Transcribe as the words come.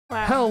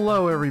Wow.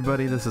 Hello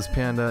everybody, this is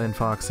Panda and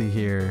Foxy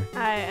here.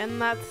 Hi,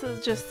 and that's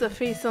just a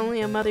face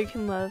only a mother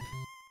can love.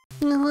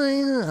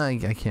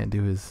 I can't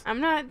do his... I'm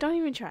not, don't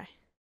even try.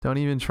 Don't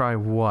even try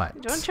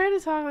what? Don't try to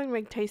talk like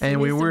Mike Tyson. And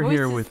we were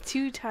here with...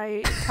 too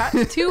tight,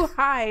 too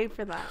high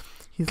for that.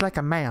 He's like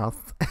a mouse.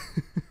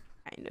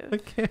 I know.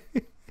 Okay.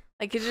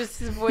 Like it just,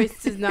 his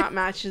voice does not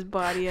match his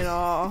body at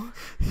all.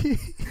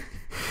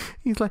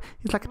 He's like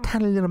a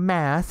tiny little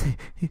mouse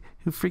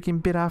who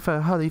freaking bit off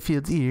a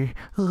Holyfield's ear.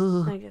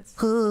 I guess.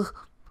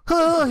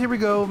 Here we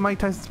go. Mike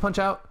Tyson's Punch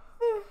Out.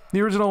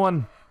 The original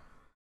one.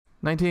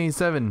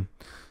 1987.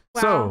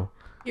 Wow. So.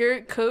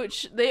 Your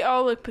coach, they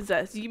all look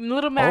possessed.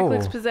 Little Mac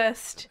looks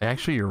possessed.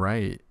 Actually, you're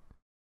right.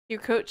 Your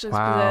coach looks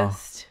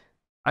possessed.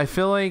 I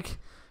feel like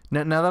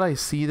now that I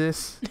see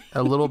this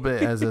a little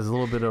bit as a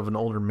little bit of an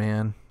older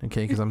man,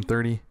 okay, because I'm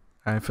 30.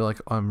 I feel like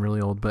I'm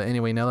really old. But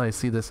anyway, now that I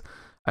see this,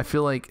 I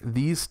feel like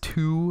these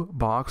two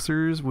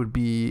boxers would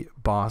be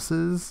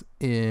bosses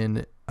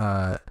in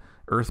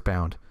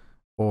Earthbound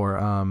or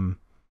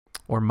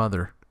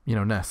Mother, you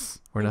know, Ness,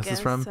 where Ness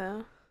is from.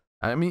 So.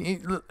 I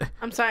mean,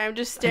 I'm sorry, I'm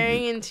just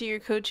staring into your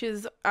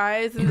coach's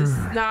eyes, and this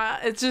is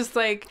not. It's just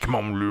like, come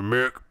on, little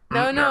Mick.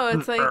 No,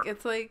 it's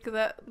like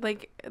that,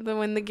 like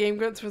when the Game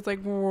Grunts was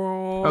like,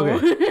 whoa.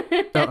 Okay.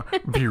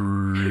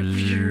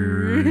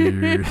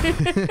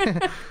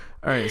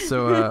 All right,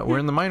 so we're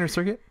in the minor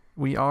circuit.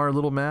 We are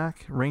Little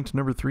Mac, ranked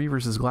number 3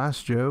 versus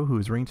Glass Joe, who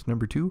is ranked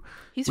number 2.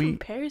 He's from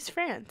Paris,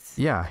 France.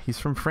 Yeah, he's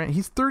from France.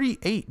 He's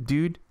 38,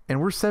 dude, and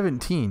we're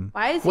 17.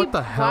 Why is what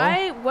the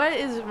hell? What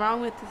is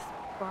wrong with this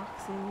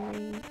boxing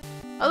ring?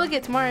 Oh, look,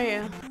 it's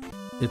Mario.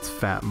 It's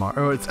Fat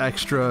Mario. Oh, it's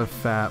extra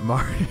Fat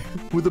Mario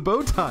with a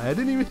bow tie. I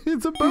didn't even.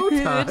 It's a bow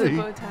tie. It's a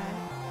bow tie.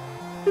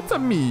 It's a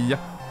me. A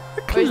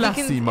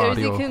classy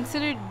Mario. Or is he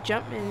considered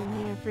Jumpman in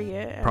here? I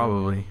forget.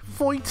 Probably.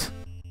 Fight.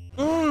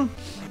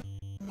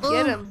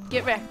 Get him.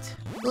 Get wrecked.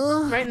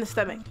 Right in the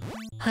stomach.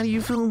 How do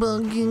you feel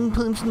about getting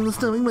punched in the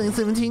stomach by a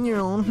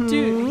 17-year-old?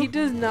 Dude, he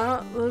does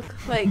not look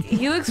like...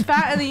 He looks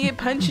fat and then you get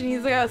punched and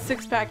he's like a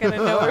six-pack out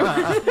of nowhere.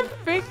 What the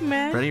frick,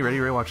 man? Ready?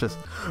 Watch this.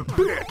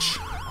 Bitch!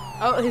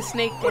 Oh, his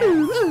snake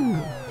dance.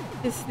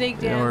 His snake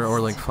dance. Yeah, or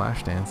like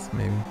flash dance,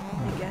 maybe.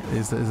 I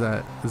guess. Is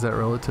that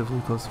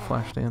relatively close to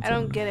flash dance? I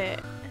don't get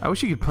it. I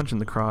wish you could punch in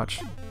the crotch.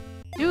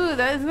 Dude,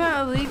 that is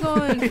not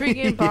illegal in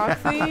freaking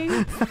boxing.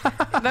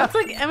 That's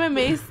like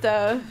MMA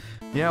stuff.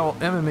 Yeah, well,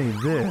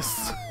 MMA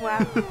this.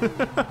 Wow.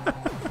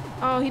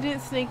 Oh, he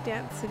didn't snake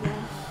dance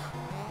again.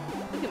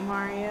 Look at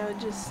Mario.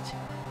 Just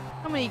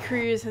how many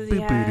careers has he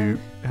had?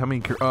 How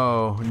many?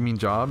 Oh, you mean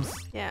jobs?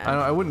 Yeah.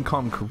 I wouldn't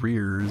call them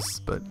careers,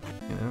 but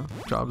you know,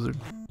 jobs are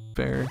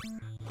fair.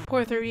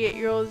 Poor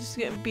 38-year-old just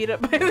getting beat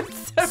up by the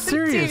 17-year-old.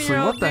 Seriously,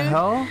 what the dude.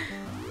 hell?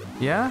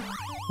 Yeah.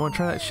 Want to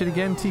try that shit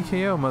again?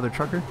 TKO, mother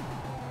trucker.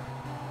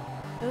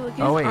 Oh, look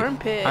at his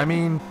armpit. I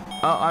mean,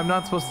 I'm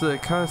not supposed to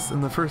cuss in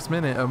the first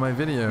minute of my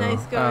video.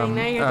 Nice going.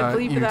 Now you have to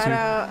bleep that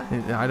out.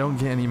 I don't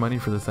get any money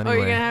for this anyway. Or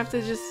you're gonna have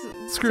to just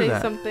say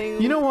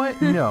something. You know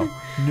what? No.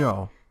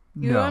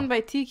 You won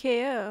by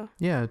TKO.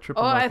 Yeah,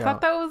 triple. Oh, knockout. I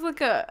thought that was like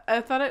a.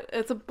 I thought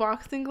it's a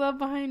boxing glove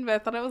behind, but I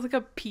thought it was like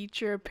a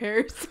peach or a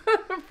pear.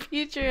 A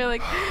peach or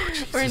like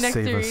or a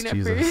nectarine at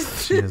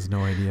first. She has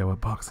no idea what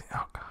boxing.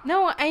 Oh God.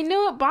 No, I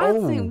know what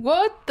boxing. Oh.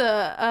 What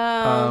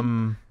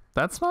the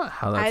That's not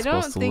how that's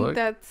supposed to look. I don't think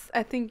that's.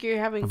 I think you're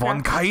having.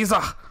 Von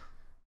Kaiser.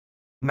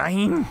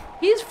 9.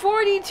 He's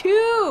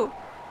 42.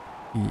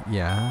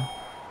 Yeah.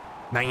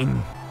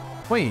 9.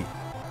 Wait,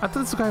 I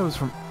thought this guy was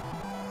from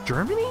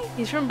Germany?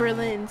 He's from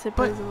Berlin,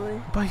 supposedly.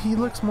 But he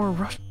looks more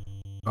Russian.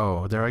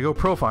 Oh, there I go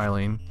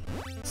profiling.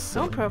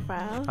 Don't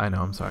profile. I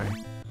know, I'm sorry.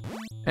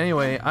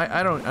 Anyway,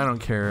 I don't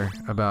care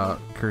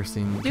about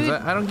cursing because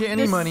I don't get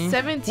any money.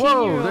 17-year-old.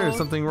 Whoa, there's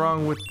something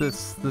wrong with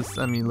this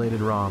emulated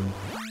ROM.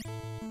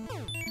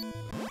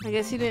 I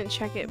guess you didn't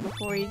check it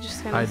before. You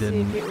just kind of I see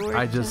didn't. if it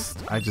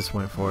worked. I just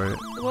went for it.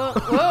 Whoa!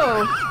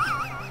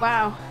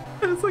 Wow.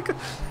 It's like a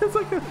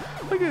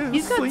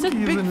He's got such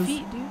big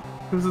feet, dude.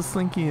 It was a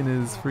slinky in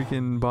his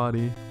freaking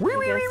body.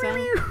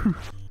 So.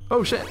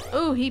 Oh shit!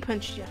 Oh, he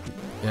punched you.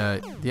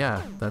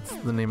 Yeah, that's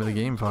the name of the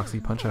game, Foxy.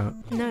 Punch Out.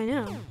 No, I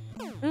know.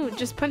 Ooh,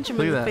 just punch him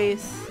Look in at the that.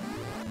 face.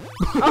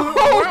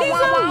 Oh, he's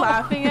all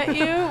laughing at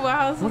you.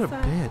 Wow, what a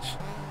bitch.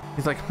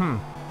 He's like,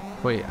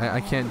 wait, I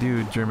can't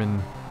do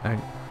German.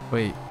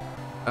 Wait,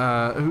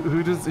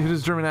 who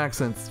does German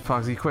accents?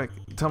 Foxy, quick,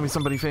 tell me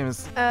somebody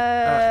famous.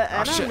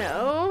 I don't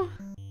know.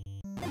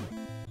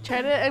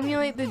 Try to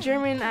emulate the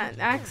German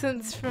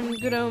accents from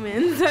Good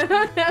Omens. I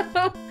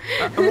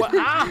don't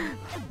know.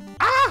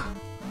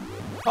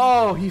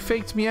 Oh, he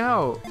faked me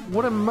out.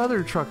 What a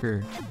mother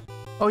trucker.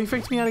 Oh, he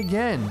faked me out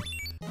again.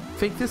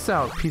 Fake this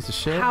out, piece of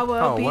shit.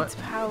 Power beats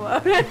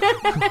power.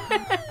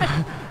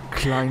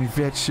 Klein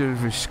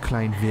Wäsche with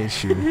Klein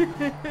Wäsche.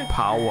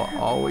 Power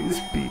always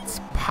beats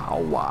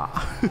power.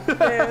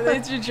 Yeah,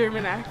 that's your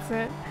German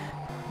accent.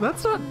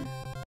 That's not.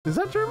 Is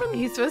that German?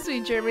 He's supposed to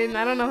be German.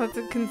 I don't know if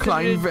that's considered.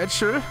 Klein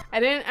Wäsche. I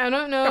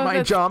don't know Am if I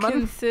that's German?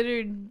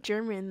 considered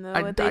German though.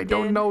 I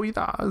don't know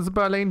either. Is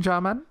Berlin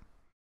German?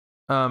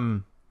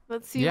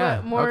 Let's see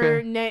what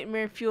more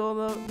nightmare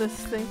fuel this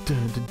thing.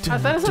 I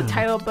thought it was a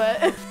title,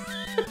 but.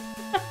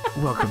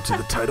 Welcome to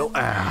the title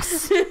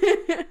ass.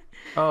 This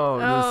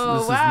wow,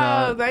 is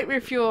not... nightmare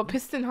fuel,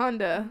 piston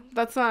Honda.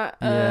 That's not.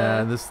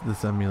 Yeah,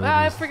 this emulator.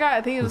 I forgot.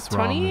 I think it was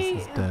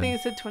 28. I think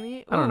it said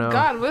 28. I don't know.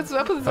 God, what's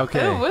up with his?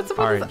 Okay. What's up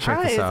with his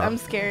eyes? I'm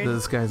scared.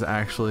 This guy's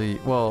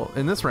actually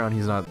in this round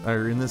he's not,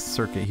 or in this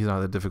circuit he's not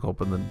that difficult,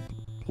 but in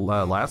the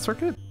last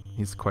circuit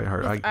he's quite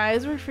hard. His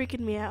eyes were freaking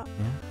me out.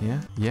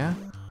 Yeah.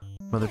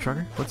 Mother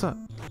trucker, what's up?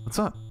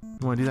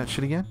 You want to do that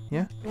shit again?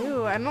 Yeah?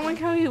 Ew, I don't like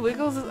how he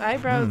wiggles his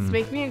eyebrows. It's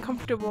making me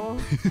uncomfortable.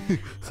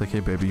 It's like, hey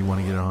baby, you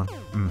want to get it on?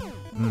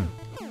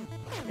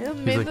 They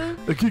made it like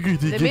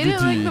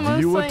the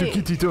most, you want to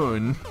get it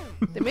on?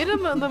 They made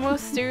him the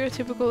most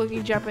stereotypical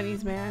looking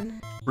Japanese man.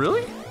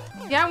 Really?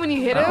 Yeah, when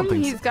you hit him,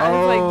 he's got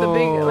his, like, the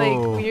big, like,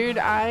 weird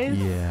eyes.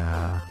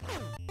 Yeah.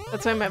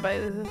 That's what I meant by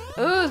this.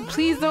 Oh,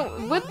 please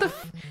don't,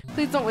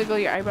 please don't wiggle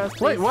your eyebrows,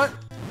 please. Wait, what?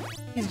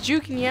 He's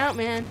juking you out,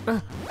 man.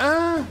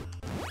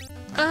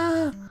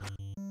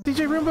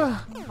 DJ Roomba.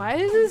 Why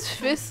does his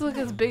fist look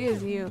as big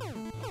as you?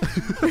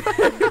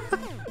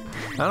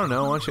 I don't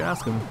know. Why don't you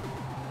ask him?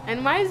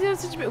 And why does he have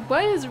such big?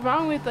 What is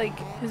wrong with like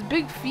his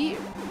big feet?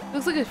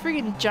 Looks like a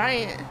freaking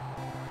giant.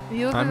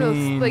 You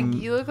look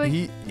you look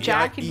like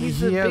Jack, and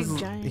he's a big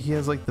giant. He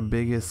has like the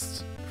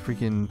biggest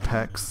freaking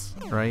pecs,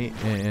 right?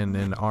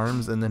 And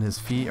arms, and then his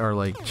feet are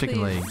like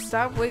chicken legs.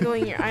 Stop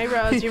wiggling your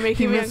eyebrows. You're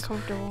making me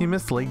uncomfortable. He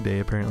missed leg day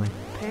apparently.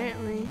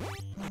 Apparently.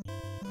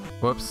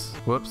 Whoops.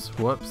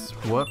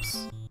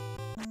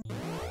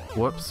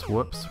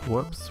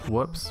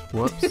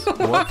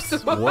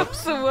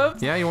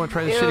 Yeah, you want to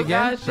try this shit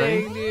again? Gosh,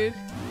 dang, dude.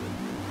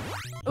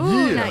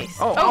 Ooh, nice.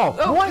 What?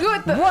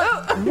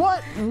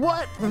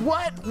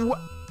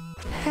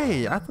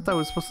 Hey, I thought that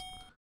was supposed to...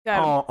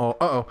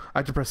 I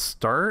have to press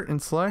start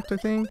and select, I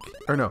think?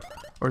 Or no.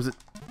 Or is it...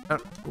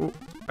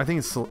 I think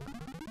it's...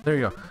 There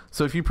you go.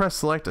 So if you press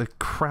select a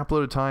crap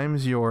load of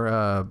times,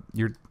 your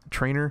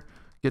trainer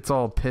gets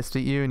all pissed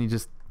at you and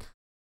he's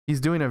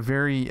doing a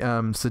very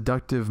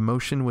seductive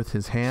motion with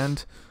his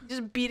hand.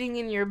 Just beating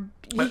in your...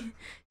 like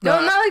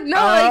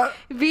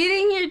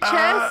beating your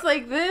chest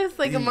like this,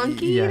 like a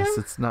monkey. Yes,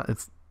 you know?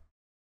 it's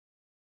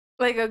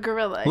like a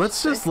gorilla.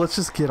 Let's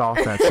just get off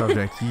that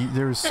subject.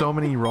 There's so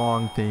many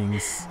wrong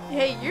things.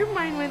 Hey, your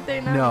mind went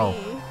there, not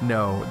me.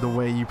 No, the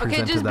way you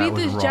presented that was wrong. Okay, just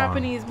beat this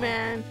Japanese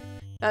man.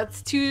 That's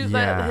his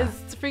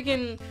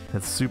freaking...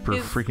 That's super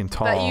freaking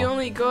tall. That you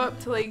only go up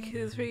to like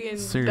his freaking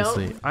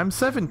Seriously. belt. I'm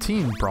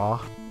 17, brah.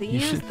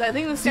 I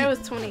think this guy was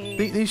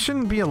 28. They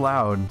shouldn't be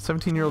allowed.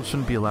 17-year-olds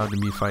shouldn't be allowed to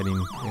be fighting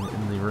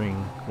in the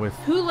ring with...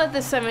 Who let the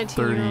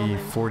 17-year-old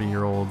 30,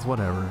 40-year-olds,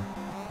 whatever.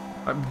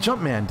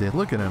 Jumpman did.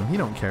 Look at him. He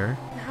don't care.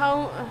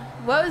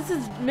 What was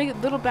his big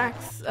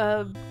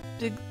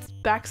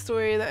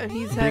backstory that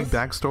he has? Big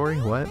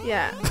backstory? What?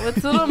 Yeah.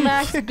 What's Little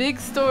Mac's big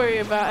story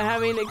about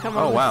having to come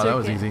on the wow, circuit? that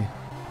was easy.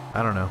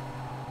 I don't know.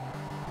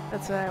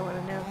 That's what I want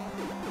to know.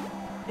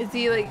 Is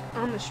he like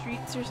on the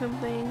streets or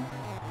something?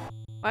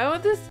 Why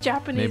would this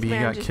Japanese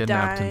man just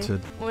die?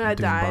 Well, not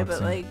die,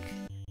 but like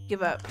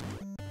give up.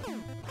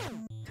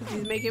 Because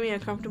he's making me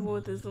uncomfortable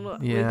with his little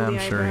wiggly I'm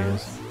eyebrows. sure he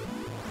is.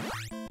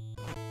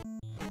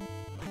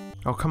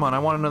 Oh, come on. I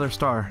want another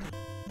star.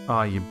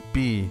 Aw, you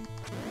bee.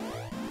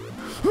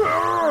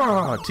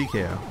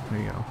 TKO. There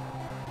you go.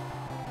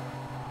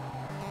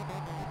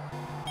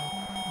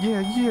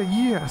 Yeah.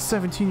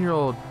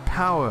 17-year-old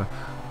power.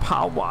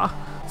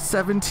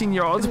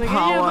 17-year-old's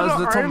power is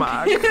Little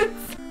Mac.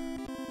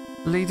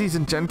 Ladies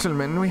and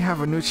gentlemen, we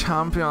have a new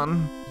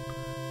champion.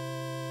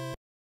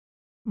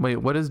 Wait,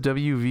 what does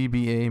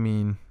WVBA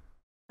mean?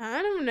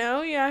 I don't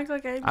know. You act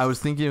like I was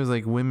thinking it was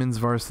like Women's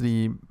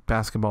Varsity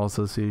Basketball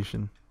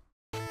Association.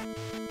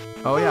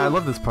 Oh yeah, I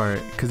love this part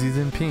because he's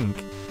in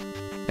pink,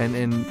 and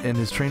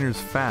his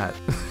trainer's fat.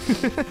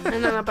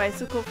 And on a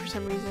bicycle for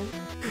some reason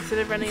instead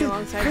of running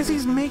alongside. Because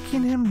he's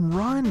making him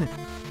run.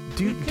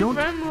 Dude,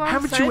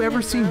 haven't you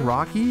ever seen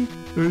Rocky?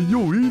 Hey,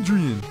 yo,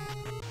 Adrian.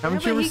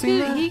 Haven't you ever seen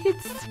that? He could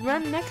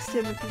run next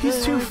to him. If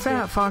he's too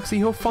fat, Foxy.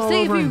 He'll fall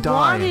over and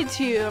die. If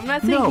he wanted to, I'm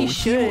not saying he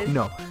should.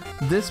 No,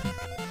 this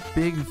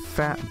big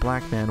fat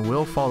black man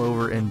will fall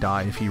over and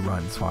die if he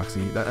runs, Foxy.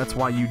 That's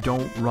why you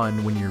don't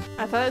run when you're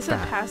I thought it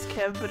said past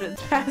Kev, but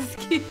it's past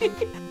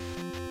Kev.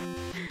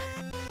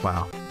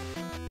 Wow.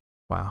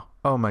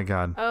 Oh my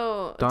god.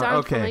 Oh,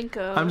 okay.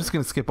 Flamenco. I'm just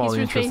gonna skip all the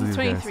intros of these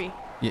 23. guys.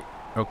 Yeah.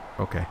 Oh,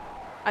 okay.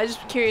 I was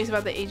just curious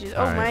about the ages.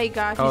 All oh my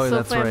gosh, he's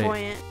so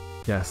flamboyant.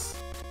 Right. Yes.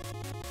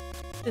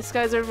 This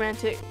guy's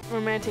romantic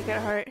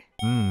at heart.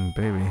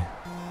 Baby.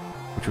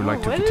 Would you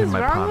like to get in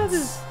my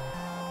pants?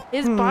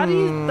 His body,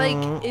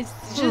 like, it's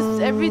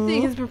just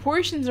everything. His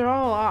proportions are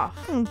all off.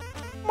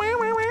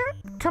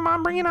 Come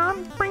on, bring it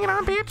on. Bring it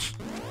on, bitch.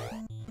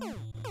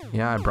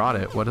 Yeah, I brought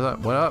it. What up?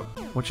 What up?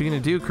 What you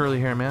gonna do, curly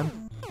hair man?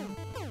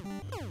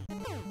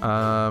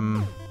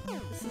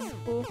 This is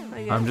cool,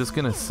 I guess. I'm just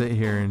gonna sit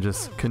here and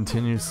just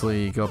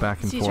continuously go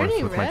back and forth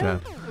with my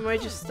dad. Am I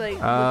just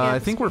like? I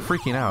think we're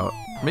freaking out.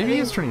 Maybe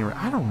he's turning red.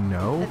 I don't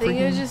know. I think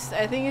it's just.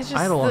 I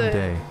had a long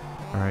day.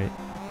 All right.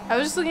 I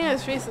was just looking at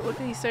his face. It looked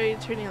like he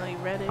started turning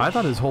like reddish. I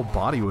thought his whole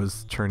body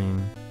was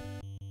turning.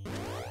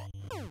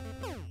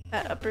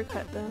 That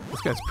uppercut though.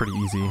 This guy's pretty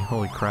easy.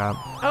 Holy crap.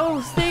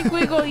 Oh, snake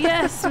wiggle.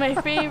 Yes, my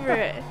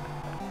favorite.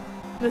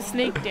 The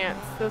snake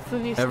dance. That's the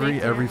new snake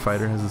dance. Every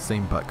fighter has the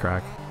same butt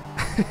crack.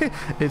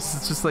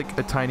 It's just like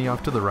a tiny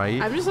off to the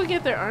right. I'm just looking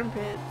at their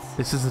armpits.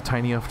 It's just a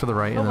tiny off to the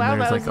right, and then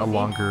there's like a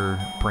longer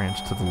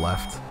branch to the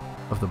left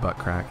of the butt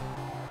crack.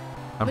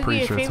 I'm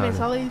pretty sure it's famous,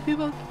 all these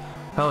people.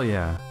 Hell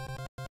yeah.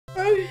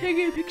 I'm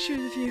taking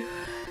pictures of you.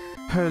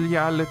 Hell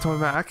yeah, Little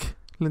Mac.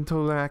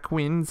 Little Mac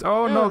wins.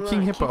 Oh no,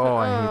 King Hippo. Oh,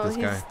 I hate this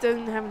guy. He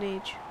doesn't have an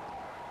H.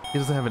 He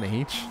doesn't have an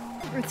H?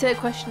 It said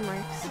question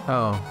marks.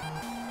 Oh.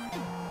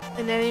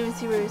 And I didn't even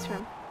see where he's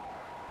from.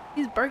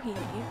 He's barking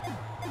at you.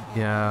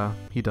 Yeah,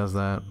 he does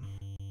that.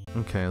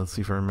 Okay, let's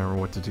see if I remember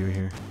what to do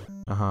here.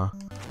 Uh-huh.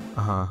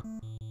 Uh-huh.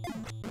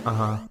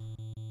 Uh-huh.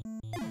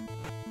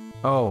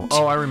 Oh,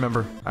 I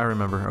remember.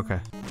 Okay.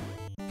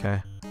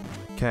 Okay.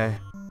 Okay.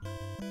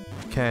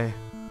 Okay.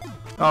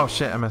 Oh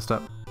shit, I messed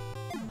up.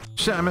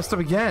 Shit, I messed up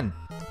again.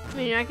 I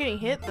mean, you're not getting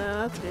hit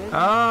though. That's good.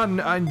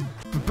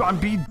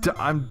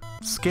 I'm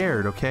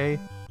scared. Okay.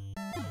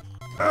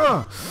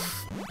 Ugh.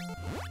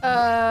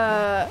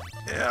 Are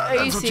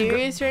you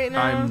serious right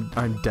now?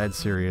 I'm dead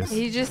serious.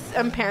 He's just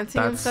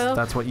unpantsing himself.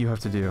 That's what you have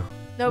to do.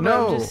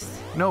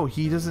 No,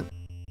 he doesn't.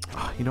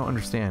 Oh, you don't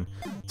understand.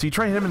 So you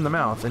try to hit him in the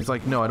mouth, and he's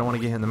like, "No, I don't want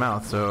to get hit in the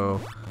mouth."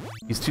 So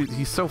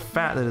he's so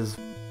fat that his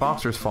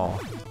boxers fall.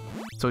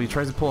 So he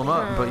tries to pull him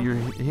up, but you're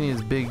hitting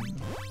his big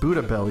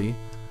Buddha belly.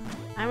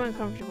 I'm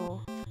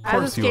uncomfortable.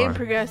 As this game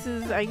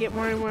progresses, I get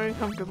more and more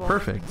uncomfortable.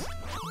 Perfect.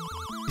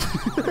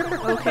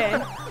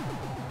 Okay.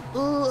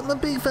 Oh, the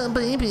big fat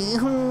baby.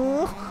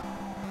 Oh.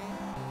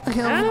 I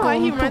don't know why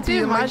he reminds me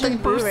of Majin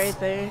Buu right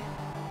there.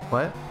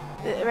 What?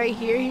 Right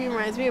here, he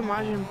reminds me of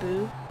Majin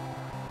Buu.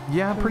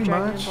 Yeah, pretty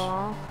much.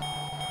 Ball.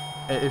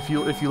 If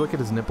you look at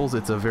his nipples,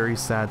 it's a very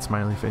sad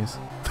smiley face.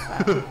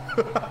 Wow.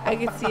 I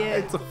can see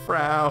it. It's a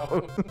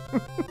frown.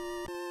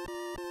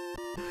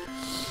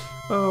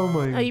 Oh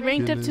my god. Oh, you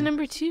ranked up to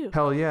number 2.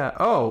 Hell yeah.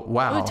 Oh,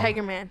 wow. Oh,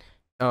 Tiger Man.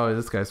 Oh,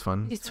 this guy's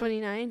fun. He's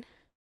 29.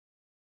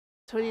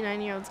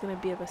 29-year-old's gonna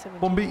be up at 17.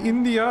 Bombi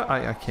India.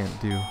 I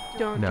can't do.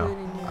 Don't do it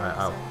in your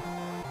accent.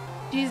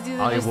 Jeez, these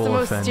are just the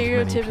most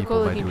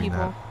stereotypical looking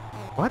people.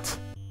 What?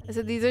 I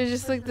said these are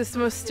just like the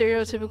most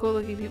stereotypical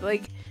looking people.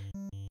 Like,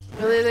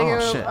 really,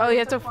 shit. Oh, you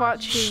have to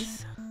watch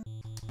his.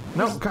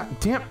 No, god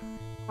damn.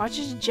 Watch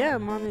his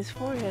gem on his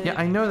forehead. Yeah,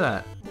 I know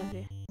that.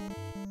 Okay.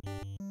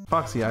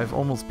 Foxy, I've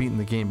almost beaten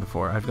the game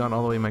before. I've gone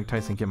all the way to Mike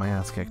Tyson, get my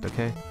ass kicked.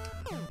 Okay.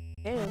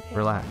 Okay.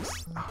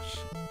 Relax. Oh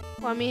shit.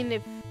 Well, I mean,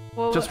 if.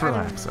 Well, just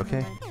relax,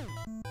 okay?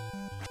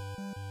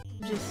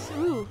 Just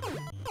ooh.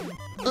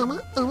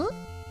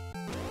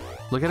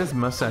 Look at his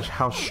mustache,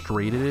 how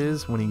straight it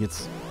is when he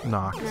gets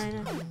knocked.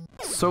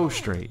 So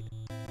straight.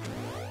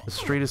 The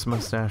straightest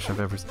mustache I've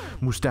ever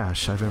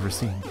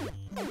seen.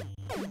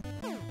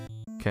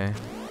 Okay.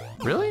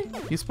 Really?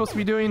 He's supposed to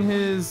be doing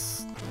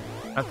his...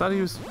 I thought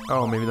he was...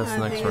 Oh, maybe that's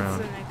the next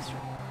round.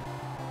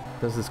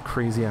 Does this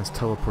crazy ass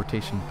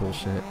teleportation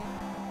bullshit.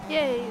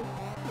 Yay.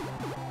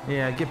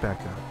 Yeah, get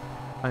back up.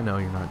 I know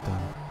you're not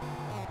done.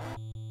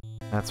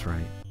 That's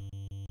right.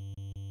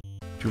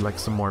 Would you like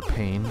some more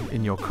pain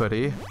in your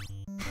curry?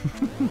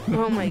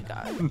 Oh my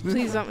god.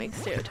 Please don't make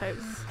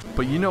stereotypes.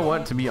 But you know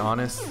what? To be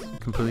honest,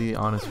 completely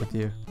honest with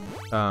you,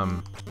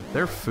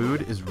 their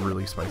food is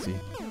really spicy.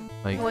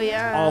 Like,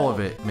 all of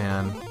it,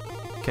 man.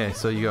 Okay,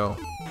 so you go.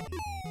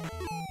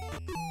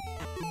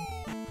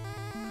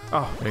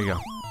 Oh, there you go.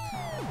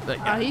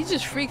 He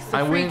just freaks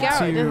the freak out,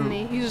 doesn't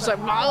he? He's just like,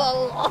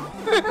 blah, blah,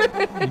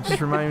 blah. You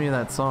just remind me of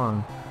that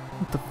song.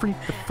 What the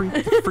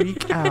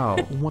freak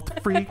out. What the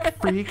freak out.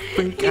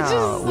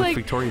 With like,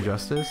 Victoria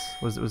Justice?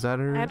 Was that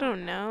her? I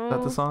don't know. Is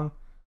that the song?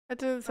 That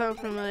doesn't sound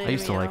familiar. I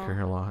used to like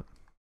her a lot.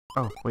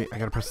 Oh, wait, I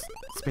gotta press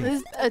space.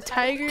 Is a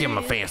tiger. Give him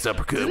a fast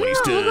uppercut when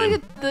he's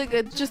done. Like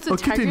just a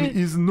tiger. Kitten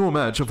is no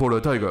match for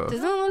a tiger.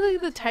 Doesn't it look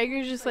like the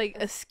tiger's just like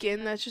a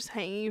skin that's just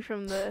hanging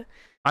from the...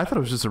 I thought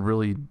it was just a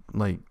really,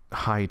 like,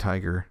 high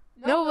tiger.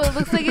 No, but it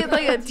looks like it's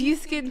like a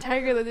de-skinned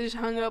tiger that just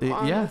hung up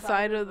on the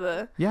side of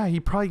the... Yeah, he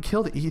probably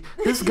killed it.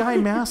 This guy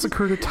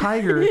massacred a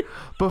tiger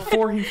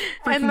before he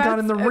freaking got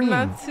in the ring.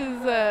 And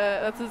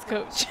that's his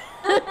coach.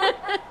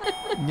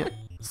 Yeah.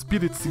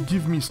 Spirits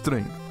give me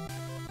strength.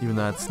 Even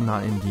though that's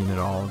not Indian at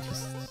all.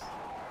 Just...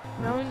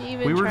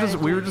 We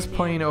were just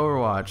playing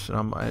Overwatch.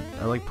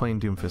 I like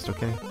playing Doomfist,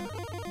 okay?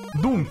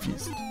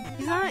 Doomfist.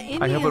 He's not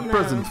Indian, I have a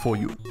present for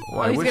you.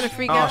 He's gonna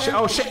freak out.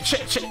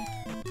 Shit.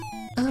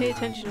 Pay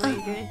attention to what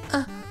you're doing.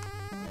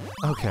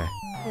 Okay.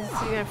 He's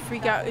gonna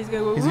freak out. He's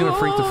gonna go. He's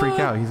gonna freak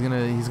out. He's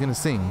gonna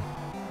sing.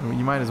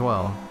 You might as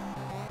well.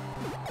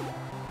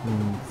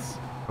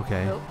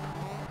 Okay. Nope.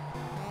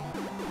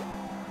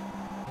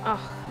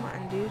 Oh, come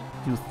on, dude.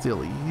 You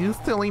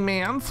silly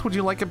mans. Would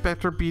you like a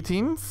better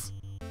beatings?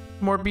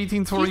 More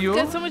beatings for you?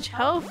 He's got so much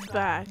health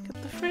back.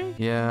 What the frick?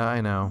 Yeah,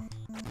 I know.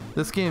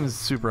 This game is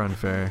super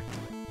unfair.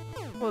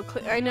 Well,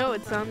 I know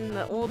it's on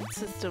the old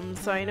system,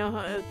 so I know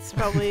how it's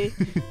probably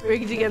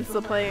rigged against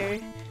the player.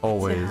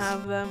 Always. To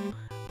have them.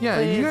 Yeah,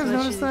 you guys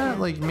notice that?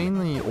 Like,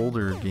 mainly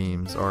older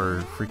games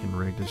are freaking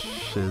rigged as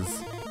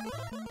shiz.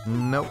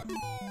 Nope.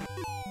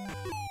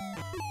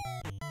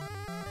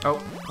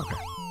 Oh, okay.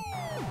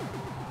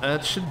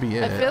 That should be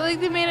it. I feel like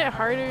they made it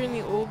harder in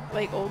the old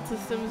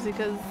systems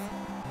because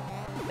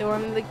they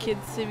wanted the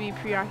kids to be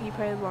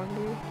preoccupied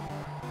longer.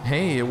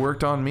 Hey, it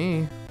worked on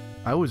me.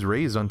 I was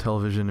raised on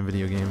television and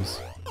video games.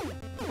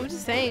 I'm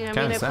just saying, I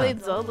mean, I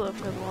played Zelda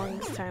for the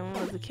longest time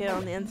when I was a kid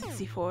on the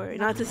N64.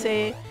 Not to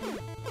say,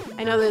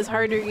 I know there's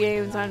harder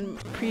games on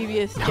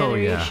previous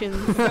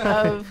generations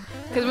of...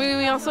 Because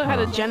we also had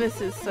a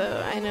Genesis,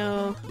 so I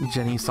know...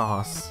 Jenny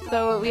Sauce.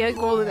 So we had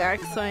Golden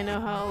Axe, so I know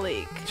how,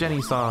 like...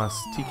 Jenny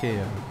Sauce,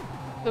 TKO.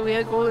 So we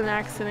had Golden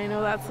Axe, and I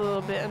know that's a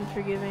little bit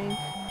unforgiving.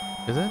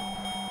 Is it?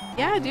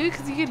 Yeah, dude,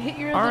 because you could hit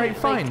your other... Alright,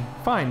 fine,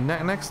 fine.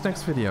 Next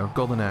video,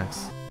 Golden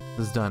Axe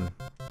is done.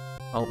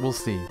 We'll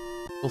see.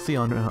 We'll see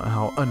on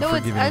how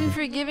unforgiving. No, it's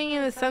unforgiving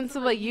in the sense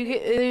of, like,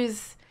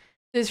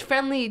 there's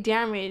friendly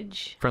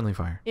damage. Friendly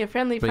fire. Yeah,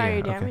 friendly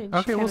fire damage.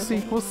 Okay, we'll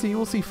see.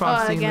 We'll see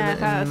Foxy in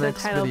the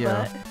next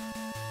video.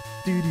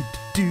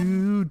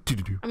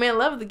 I mean, I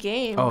love the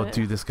game. Oh,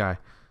 dude, this guy.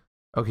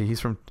 Okay,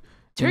 he's from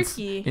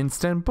Turkey.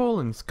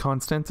 Istanbul and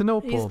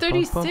Constantinople. He's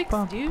 36,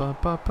 dude. He's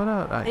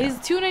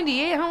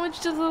 298. How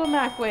much does Little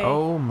Mac weigh?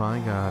 Oh my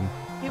god.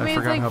 He weighs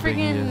like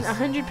freaking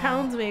 100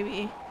 pounds,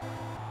 maybe.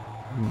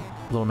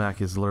 Little Mac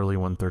is literally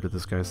 1/3 of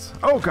this guy's.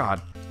 Oh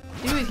god.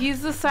 Dude,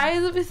 he's the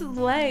size of his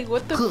leg.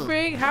 What the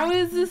frig? How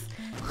is this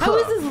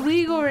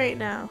legal right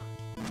now?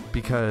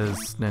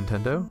 Because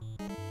Nintendo?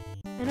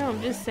 I know,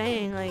 I'm just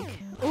saying, like,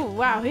 oh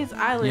wow, his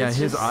eyelids. Yeah,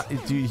 his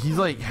dude, he's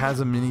like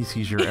has a mini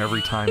seizure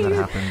every time that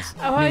happens.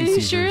 Oh, are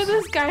you sure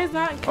this guy's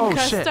not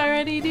concussed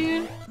already,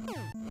 dude?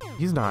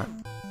 He's not.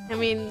 I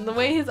mean, the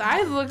way his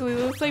eyes look, it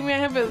looks like we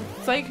have a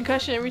slight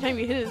concussion every time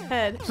you hit his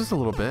head. Just a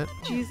little bit.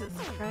 Jesus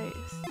Christ.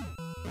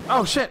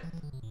 Oh shit!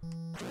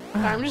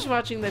 I'm just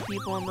watching the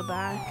people in the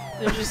back.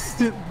 They're just...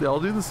 They all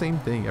do the same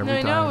thing every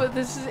time. No, I know, but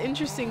this is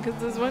interesting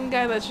because there's one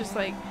guy that's just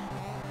like...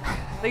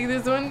 Like,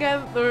 there's one guy,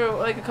 there are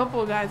like a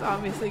couple of guys,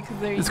 obviously, because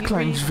they're... There's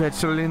Klein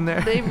Schwetzel in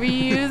there. They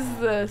reuse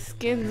the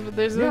skins, but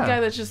there's one guy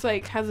that's just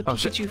like, has a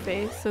Pikachu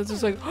face, so it's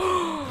just like...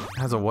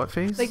 Has a what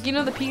face? Like, you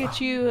know the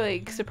Pikachu,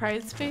 like,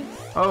 surprise face?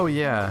 Oh,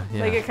 yeah,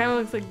 yeah. Like, it kind of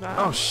looks like that.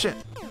 Oh, shit.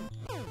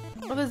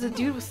 Oh, there's a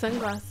dude with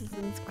sunglasses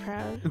in this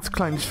crowd. It's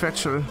Klein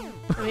Schwetzel.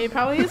 I mean, it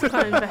probably is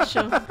Klein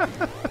Schwetzel.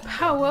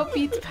 Power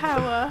beats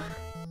power.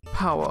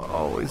 Power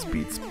always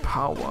beats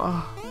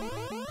power.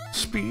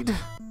 Speed.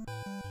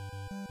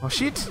 Oh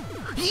shit!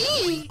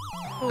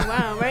 Oh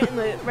wow! Right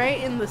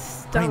in the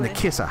stomach. Right in the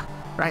kisser.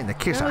 Right in the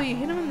kisser. No, you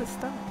hit him in the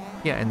stomach.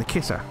 Yeah, in the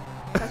kisser.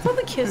 That's not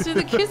the kisser.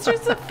 The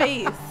kisser's the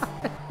face.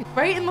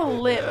 Right in the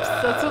lips.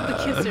 That's what the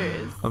kisser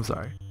is. I'm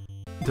sorry.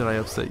 Did I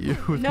upset you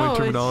with my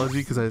terminology?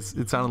 Because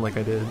it sounded like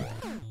I did.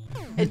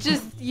 It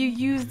just, you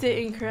used it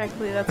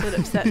incorrectly. That's what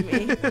upset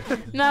me.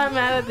 Not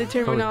mad at the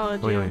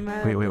terminology. Wait.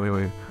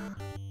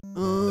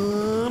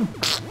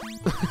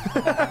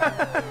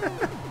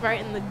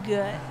 Right in the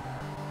gut.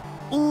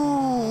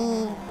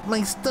 Ooh,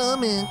 my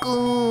stomach.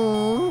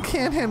 Ooh,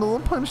 can't handle a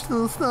punch to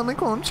the stomach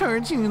while I'm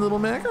charging you, Little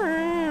Mac.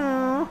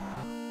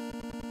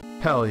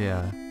 Hell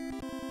yeah.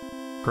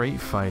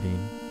 Great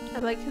fighting. I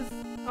like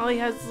all he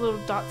has is little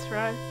dots for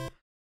eyes.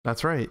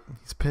 That's right.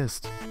 He's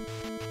pissed.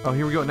 Oh,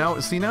 here we go. Now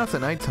it's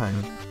at nighttime.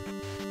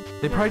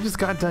 They probably just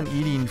got done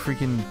eating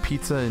freaking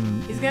pizza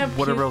and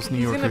whatever else New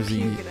Yorkers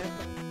eat.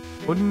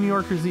 What do New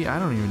Yorkers eat? I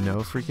don't even know.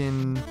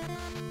 Freaking...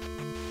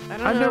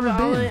 I've never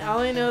been. All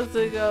I know is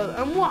to go,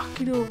 I'm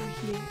walking over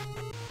here.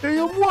 Hey,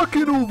 I'm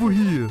walking over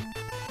here.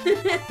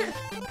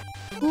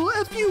 Well,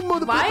 F you,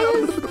 motherfucker. Why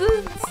is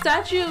the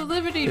Statue of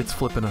Liberty It's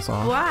flipping us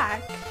off.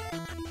 black?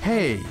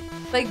 Hey.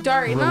 Like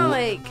dark, not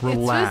like...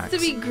 Relax.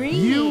 It's supposed to be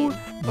green.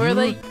 Or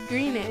like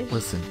greenish.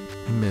 Listen,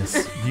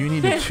 miss, you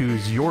need to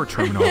choose your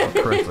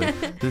terminology correctly.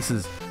 This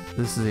is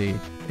a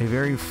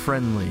very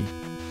friendly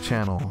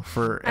channel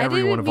for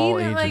everyone of all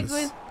ages. Like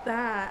with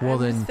that.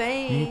 Well, I'm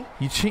then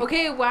you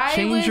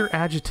change your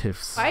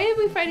adjectives. Why are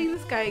we fighting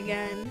this guy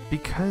again?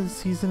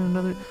 Because he's in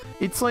another.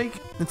 It's like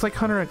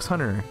Hunter x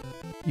Hunter.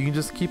 You can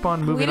just keep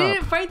on moving up. We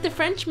didn't fight the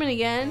Frenchman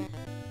again.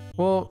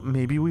 Well,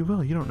 maybe we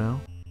will. You don't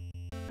know.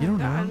 You don't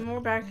know. I'm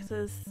more back to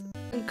this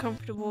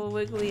uncomfortable,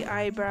 wiggly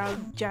eyebrow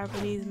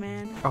Japanese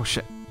man. Oh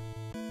shit.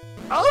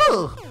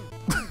 Oh.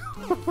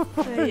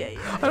 Yeah.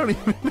 I don't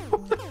even know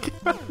what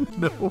came out of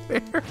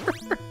nowhere.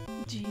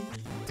 Jesus.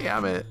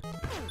 Damn it.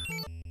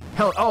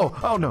 Hell,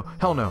 oh no,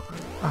 hell no.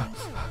 I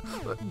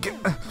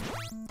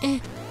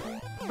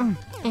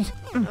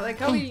like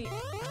how we...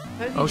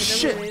 Oh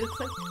shit.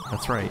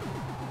 That's right.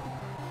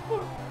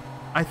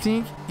 I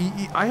think,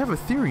 I have a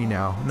theory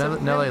now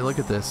that I look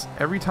at this.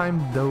 Every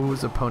time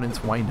those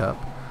opponents wind up,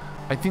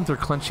 I think they're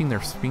clenching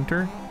their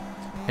sphincter.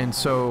 And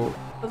so...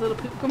 A little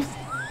poop comes...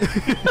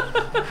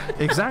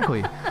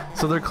 Exactly.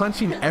 So they're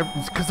clenching,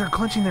 because they're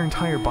clenching their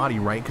entire body,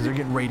 right? Because they're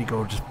getting ready to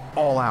go just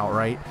all out,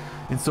 right?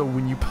 And so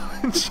when you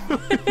punch him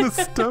in the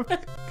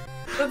stomach,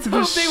 let's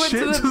hope they went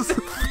to just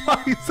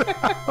flies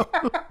out.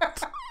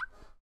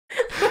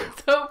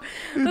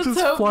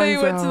 Let's hope they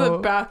went to the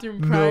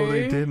bathroom prior. No,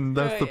 they didn't.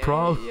 That's the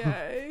problem.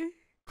 Yeah.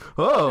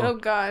 Oh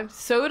God.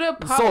 Soda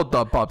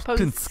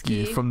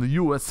Popinski from the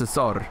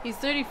USSR. He's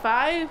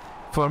 35?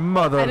 For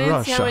Mother Russia. I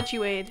didn't see how much he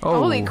weighed. Oh,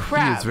 holy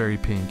crap. He is very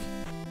pink.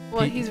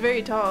 Well, he's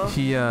very tall.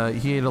 He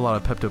ate a lot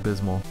of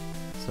pepto-bismol.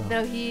 So.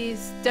 No,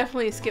 he's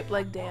definitely skipped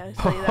leg day. I'll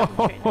tell you that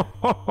much right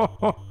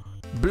now.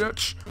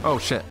 Bitch. Oh,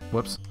 shit.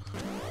 Whoops.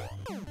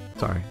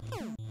 Sorry.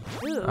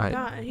 Ooh,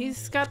 God.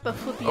 He's got the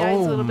flippy eyes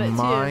a little bit, too. Oh,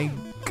 my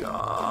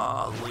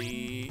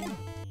golly.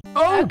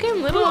 Oh,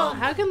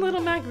 how can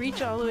little Mac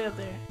reach all the way up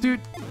there?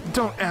 Dude,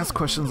 don't ask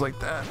questions like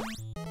that.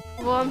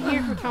 Well, I'm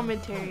here for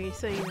commentary,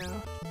 so you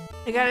know.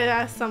 I gotta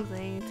ask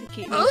something to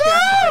keep me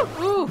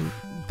Oof!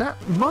 That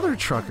mother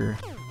trucker.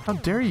 How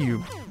dare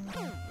you?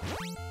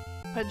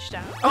 Punched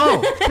out.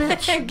 Oh,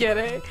 bitch! I get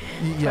it.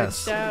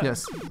 Yes,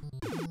 yes.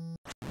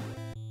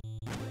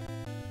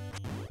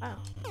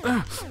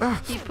 Wow.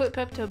 He put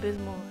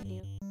pepto-bismol on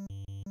you.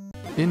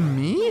 In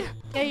me?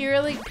 Yeah,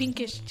 you're like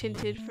pinkish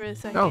tinted for a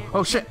second.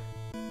 Oh shit!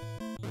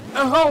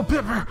 Oh,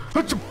 Pepper!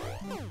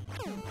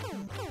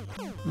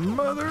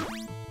 Mother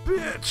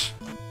bitch!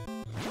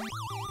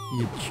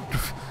 You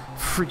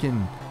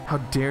freaking, how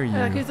dare you?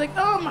 He's like,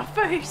 oh, my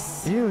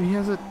face! Ew, he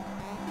has a...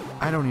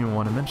 I don't even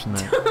want to mention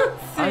that.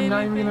 I'm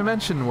not even going to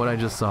mention what I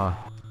just saw.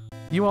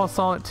 You all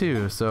saw it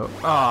too, so...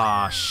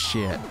 Ah,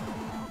 shit.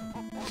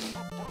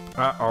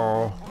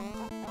 Uh-oh.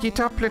 Get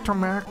up, little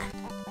Mac.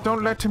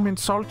 Don't let him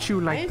insult you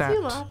like that. Why is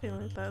he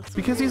laughing like that? It's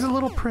because he's a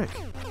little prick,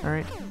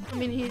 alright? I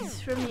mean,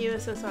 he's from the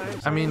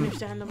USSR, so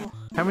understandable.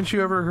 Haven't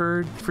you ever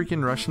heard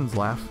freaking Russians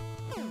laugh?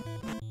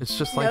 It's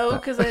just like no,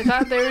 that. because I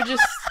thought they were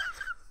just...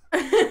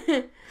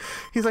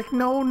 He's like,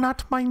 no,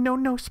 not my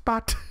no-no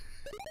spot.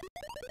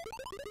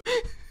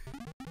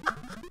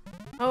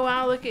 Oh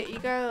wow, look at you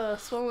got a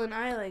swollen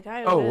eye like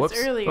I was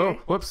whoops. earlier. Oh,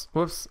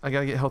 whoops. I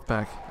gotta get health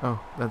back. Oh,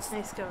 that's...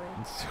 Nice going.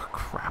 Oh,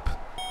 crap.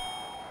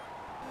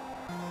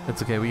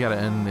 It's okay, we gotta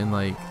end in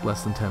like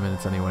less than 10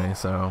 minutes anyway,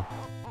 so...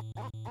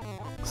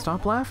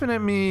 Stop laughing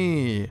at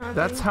me! Okay.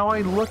 That's how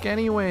I look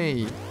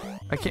anyway!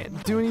 I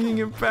can't do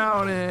anything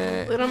about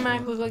it! Little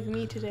Mac looked like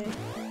me today.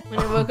 When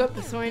I woke up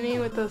this morning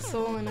with a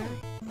swollen eye.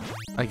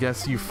 I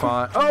guess you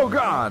fought... Oh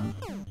god!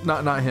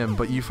 Not him,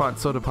 but you fought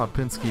Soda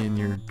Popinski in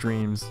your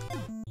dreams.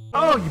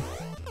 Oh, you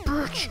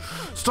bitch!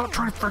 Stop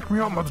trying to freak me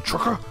out, mother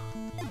trucker!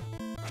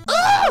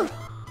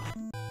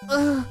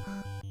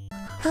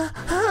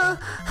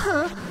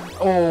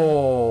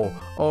 Oh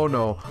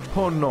no.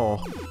 Oh no.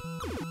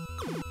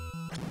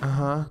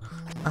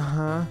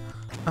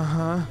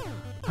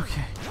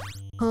 Okay.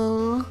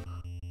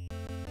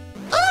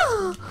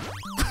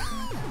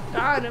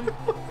 Got him.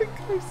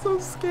 I'm so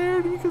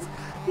scared because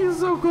he's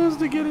so close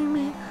to getting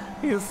me.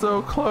 He is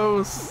so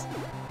close.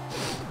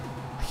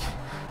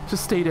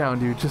 Just stay down,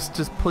 dude.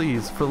 Just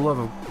please, for the love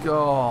of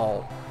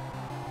God.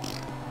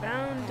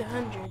 Round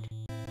 100.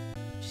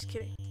 Just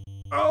kidding.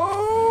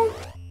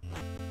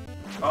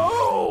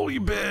 Oh, you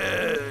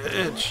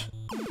bitch.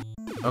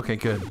 Okay,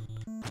 good.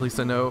 At least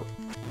I know.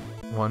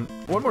 One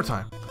more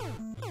time.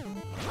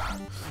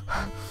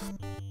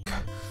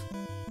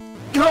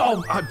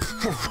 Oh!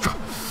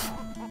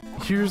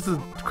 Here's the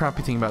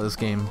crappy thing about this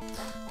game.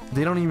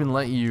 They don't even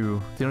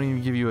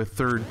give you a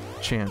third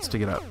chance to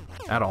get up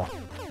at all.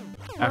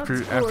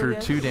 After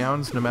 2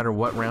 downs, no matter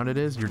what round it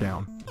is, you're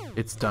down.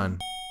 It's done.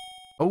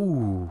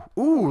 Ooh,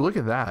 look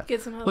at that.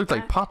 Get some health Looked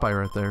back. like Popeye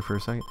right there for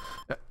a second.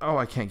 Oh,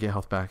 I can't get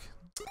health back.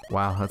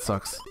 Wow, that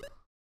sucks.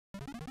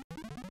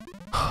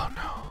 Oh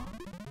no.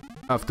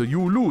 After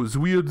you lose,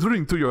 we'll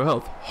drink to your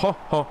health. Ha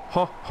ha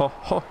ha ha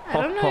ha.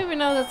 I don't even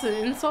know if that's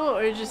an insult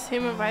or just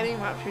him inviting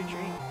him out for a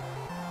drink.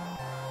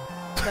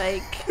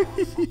 Like,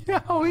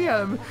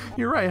 yeah,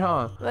 you're right,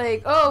 huh?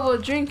 like, oh,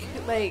 we'll drink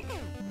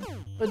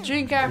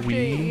after,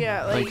 We?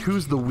 yeah, Like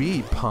who's the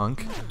we,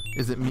 punk?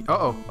 Is it me?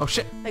 Oh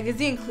shit. Like, is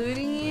he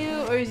including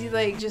you, or is he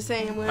like just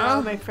saying I'm with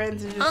all my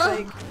friends and just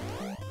like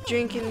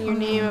drinking in your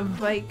name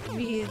of like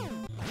me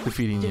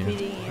defeating you?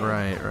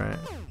 Right.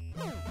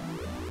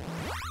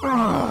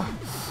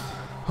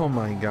 Oh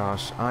my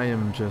gosh,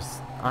 I'm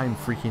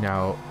freaking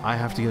out. I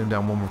have to get him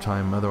down one more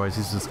time, otherwise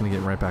he's just gonna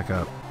get right back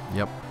up.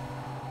 Yep.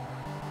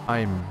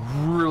 I'm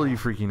really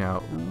freaking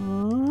out.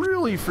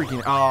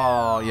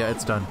 Oh, yeah,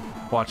 it's done.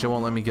 Watch, it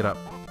won't let me get up.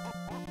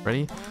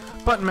 Ready?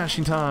 Button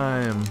mashing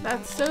time.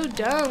 That's so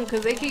dumb,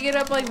 because they could get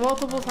up like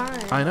multiple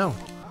times. I know.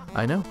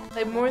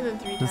 Like more than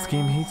 3 times. This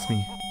game hates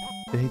me.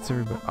 It hates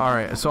everybody.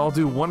 Alright, so I'll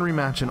do 1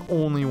 rematch and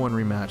only 1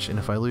 rematch. And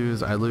if I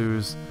lose, I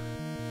lose.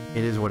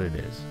 It is what it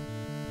is.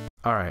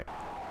 Alright.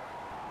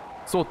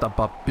 Soda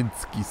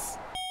Popinskis.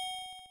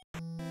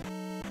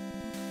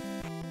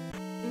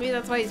 Maybe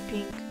that's why he's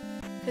pink.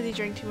 Because he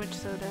drank too much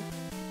soda.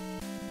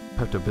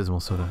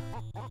 Pepto-bismol soda.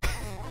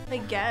 I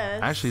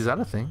guess. Actually, is that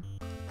a thing?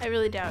 I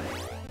really doubt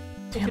it.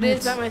 Damn if it it.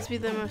 is, that must be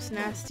the most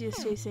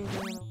nastiest tasting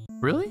thing.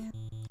 Really?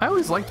 I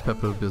always liked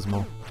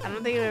Pepto-bismol. I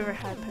don't think I've ever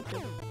had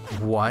Pepto.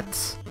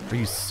 What? Are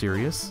you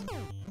serious?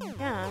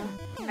 Yeah.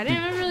 I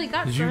never really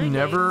got Did stomach you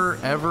never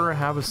aches. ever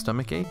have a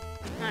stomach ache?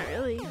 Not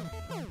really.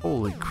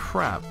 Holy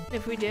crap.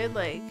 If we did,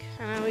 like,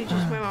 I don't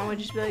know, my mom would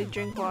just be like,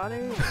 drink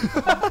water.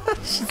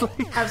 She's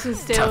like, have some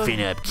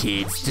toughen up,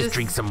 kids. Just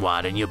drink some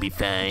water and you'll be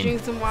fine.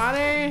 Drink some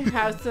water,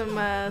 have some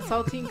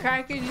saltine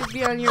crackers, you'll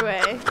be on your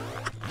way.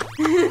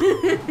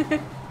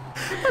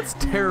 That's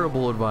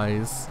terrible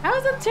advice. How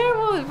is that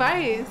terrible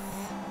advice?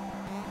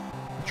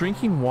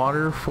 Drinking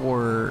water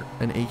for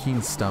an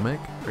aching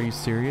stomach? Are you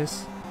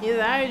serious? Either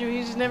that or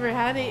we just never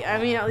had it.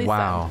 I mean, at least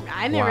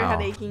I never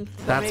had aching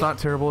stomach. That's not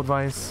terrible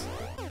advice.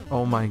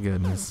 Oh my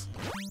goodness.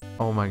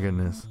 Oh my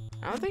goodness.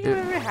 I don't think I've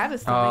ever had a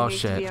stomach ache,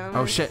 to be honest.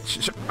 Oh shit.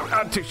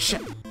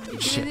 Shit. You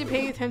should really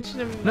pay attention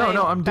to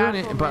No, I'm doing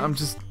it, but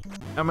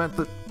I'm at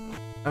the...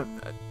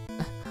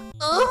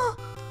 Oh,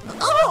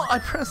 I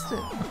pressed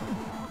it.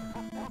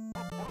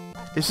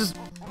 It's just,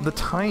 the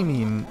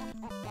timing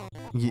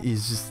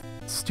is just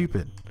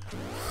stupid.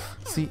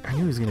 See, I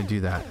knew he was going to do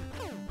that.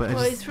 But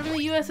well, he's from the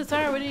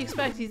USSR. What do you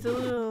expect? He's a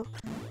little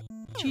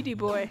cheaty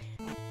boy.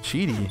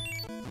 Cheaty?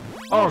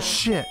 Oh,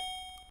 shit.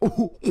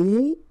 Oh.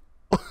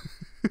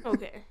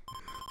 Okay.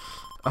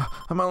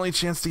 My only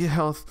chance to get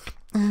health.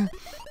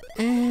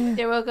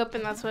 They woke up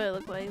and that's what it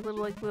looked like.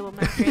 Little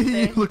Mac right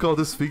there. You look all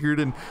disfigured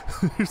and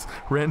there's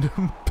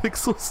random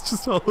pixels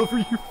just all over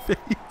your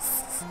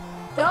face.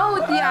 No,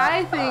 with the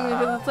eye thing,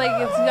 because it's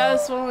like it's got a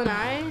swollen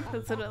eye.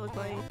 That's what it looked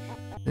like.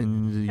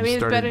 And I mean,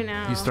 it's better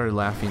now. You started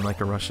laughing like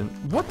a Russian.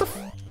 What the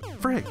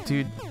frick,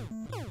 dude?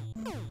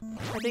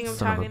 I think I'm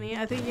talking to you.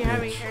 I think you're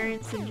having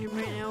Aaron syndrome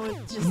right now.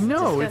 It's just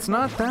no, disgusting. It's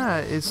not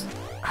that.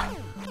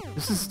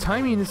 This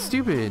timing is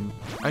stupid.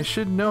 I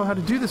should know how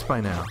to do this by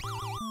now.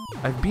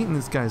 I've beaten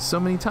this guy so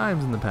many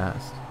times in the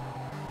past.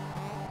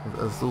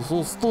 That's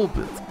so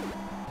stupid.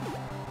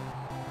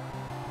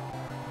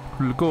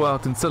 We'll go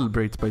out and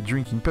celebrate by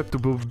drinking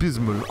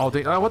pepto-bismol all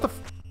day. What the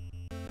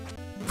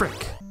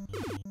frick?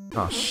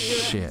 Oh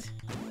shit.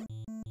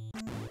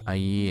 Ah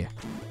yeah.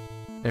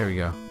 There we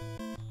go.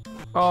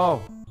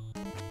 Oh.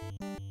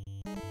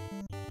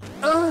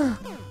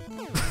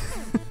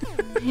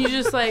 He's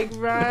just like,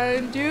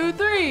 round 2,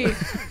 3.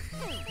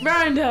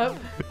 Round up.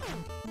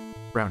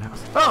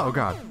 Roundhouse. Oh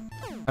god.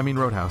 I mean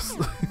roadhouse.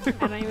 I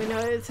don't even know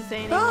what it's to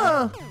say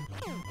anymore.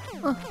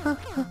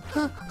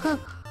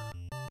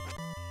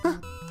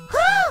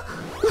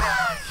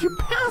 You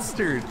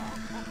bastard!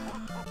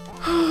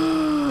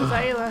 Was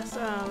that your last?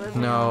 Oh,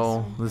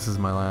 no, this is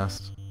my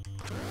last.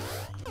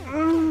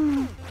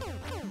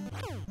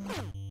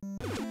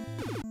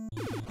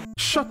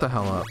 Shut the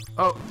hell up.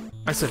 Oh,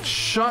 I said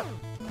shut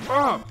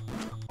up.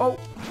 Oh,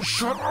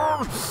 shut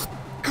up.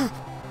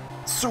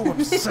 So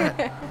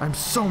upset. I'm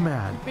so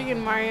mad.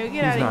 Freaking Mario,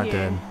 get out of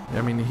here. He's not dead.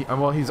 I mean,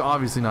 well, he's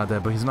obviously not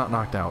dead, but he's not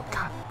knocked out.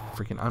 God,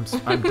 freaking, I'm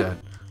dead.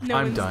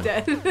 I'm done.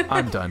 Dead.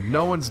 I'm done.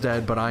 No one's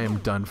dead, but I am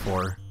done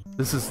for.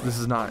 This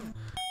is not.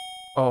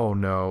 Oh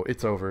no,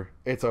 it's over.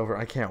 It's over.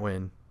 I can't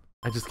win.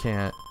 I just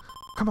can't.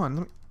 Come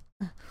on.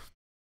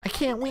 I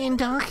can't win,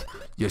 Doc.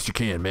 Yes, you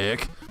can,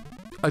 Mac.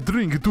 I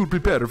drink to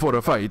prepare for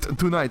a fight.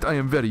 Tonight I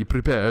am very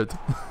prepared.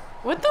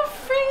 What the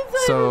freak does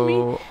that So,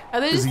 mean?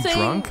 Are they is just he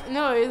saying, drunk?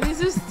 No, are they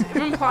just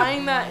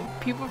implying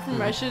that people from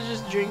Russia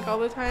just drink all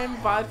the time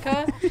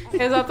vodka? Is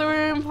that what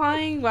we're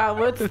implying? Wow,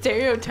 what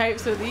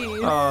stereotypes are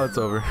these? Oh, it's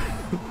over.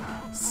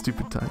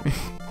 Stupid timing.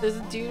 There's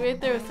a dude right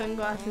there with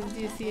sunglasses.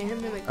 Do you see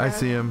him in the crowd? I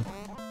see him.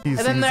 And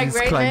then like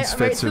right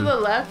to the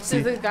left,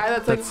 See, there's a guy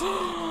that's like.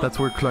 That's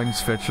where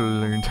Kleinsfetcher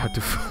learned how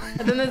to fight.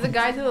 And then there's a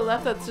guy to the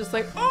left that's just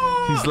like,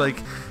 oh!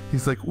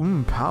 He's like,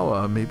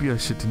 power. Maybe I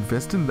should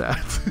invest in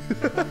that.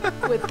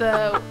 With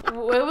the,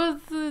 what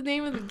was the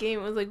name of the game?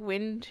 It was like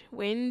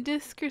Wind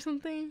Disc or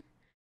something.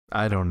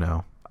 I don't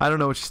know. I don't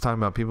know what she's talking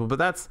about, people. But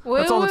that's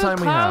all the time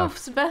we have.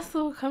 Where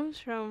Vessel comes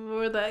from,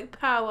 where the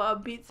power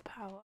beats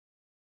power.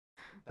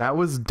 That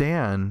was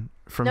Dan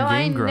from No,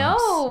 Game Grumps.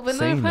 I know, but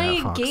they're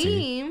playing that, a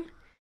game,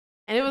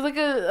 and it was like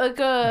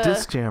a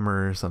Disc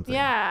Jammer or something.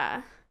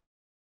 Yeah,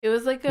 it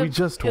was like a. We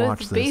just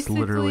watched this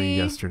literally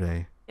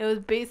yesterday. It was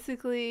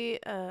basically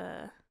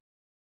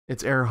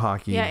It's air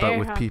hockey, yeah, but air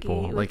with hockey,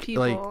 people, like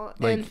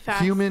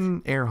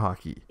human air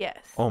hockey. Yes.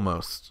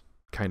 Almost,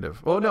 kind of.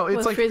 Oh no,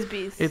 it's with like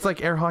frisbees. It's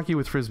like air hockey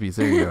with frisbees.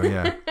 There you go.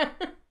 Yeah.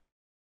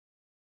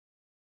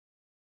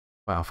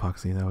 Wow,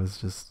 Foxy, that was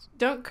just.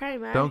 Don't cry,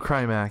 Mac. Don't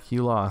cry, Mac.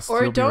 You lost.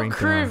 Or You'll don't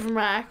curve,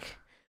 Mac.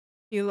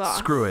 You lost.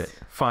 Screw it.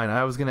 Fine.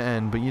 I was gonna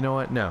end, but you know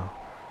what? No.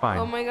 Fine.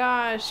 Oh my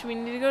gosh, we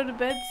need to go to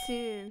bed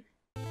soon.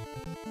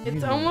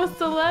 It's almost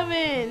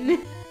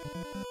 11.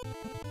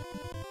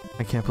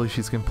 I can't believe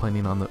she's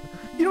complaining on the.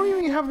 You don't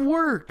even have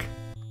work.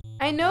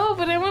 I know,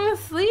 but I want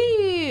to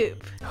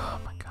sleep.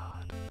 Oh my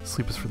god.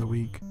 Sleep is for the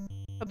weak.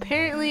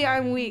 Apparently,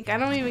 I'm weak. I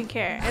don't even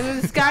care. And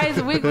then this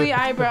guy's wiggly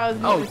eyebrows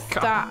need to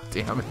stop. God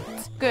damn it.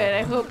 Good.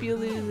 I hope you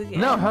lose again.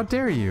 No, how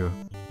dare you?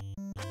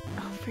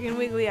 Oh, freaking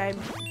wiggly eyed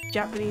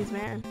Japanese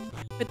man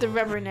with the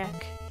rubber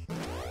neck.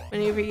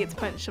 Whenever he gets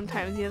punched,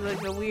 sometimes he has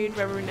like a weird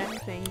rubber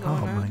neck thing going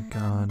on. Oh my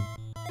god.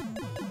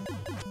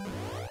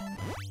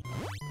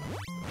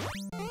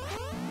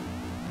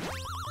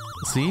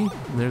 See?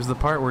 There's the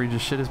part where he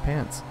just shit his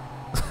pants.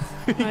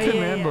 He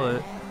couldn't handle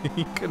it.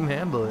 He couldn't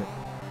handle it.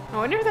 I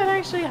wonder if that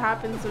actually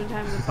happens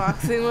sometimes in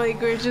boxing, like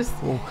where it's just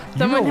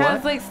someone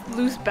has like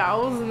loose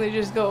bowels and they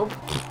just go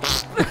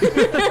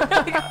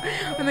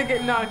when they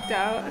get knocked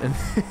out. And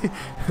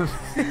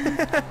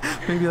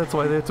maybe that's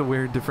why they have to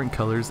wear different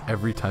colors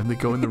every time they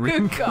go in the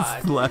ring.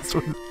 God. The last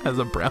one has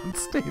a brown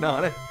stain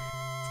on it.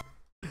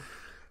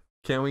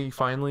 Can we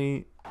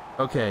finally?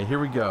 Okay, here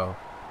we go.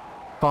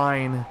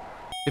 Fine.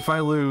 If I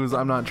lose,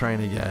 I'm not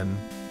trying again.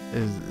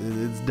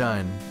 It's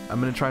done.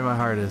 I'm gonna try my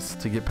hardest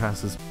to get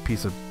past this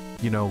piece of,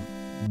 you know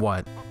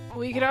what.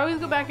 Well, you could always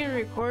go back and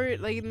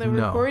record, like in the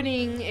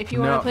recording, if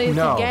you want to play this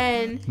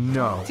again.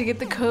 No. To get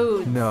the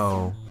code.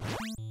 No.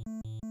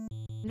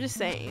 I'm just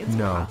saying. It's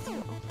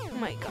possible. Oh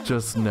my god.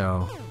 Just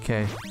no.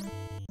 Okay.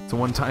 It's a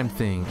one-time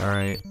thing. All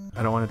right.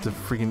 I don't want it to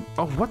freaking.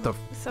 Oh, what the?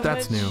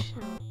 That's new.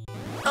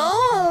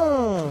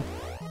 Oh!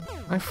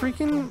 I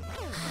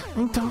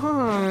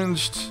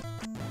dodged.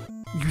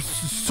 You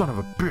son of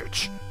a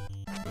bitch.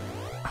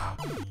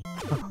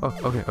 Oh,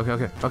 okay.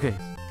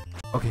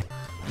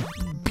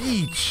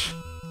 Beach.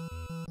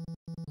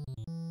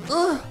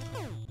 Oh,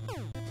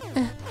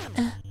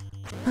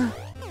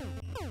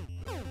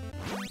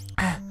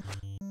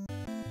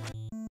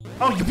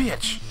 you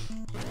bitch.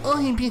 Oh,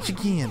 you bitch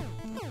again.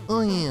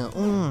 Oh, yeah.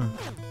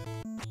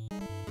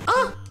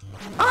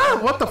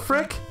 What the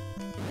frick?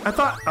 I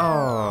thought.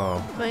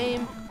 Oh.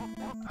 Lame.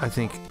 I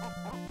think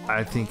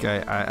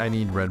I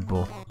need Red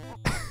Bull.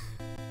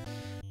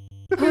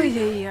 Oh,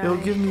 yeah. It'll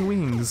give me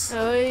wings.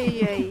 Oh,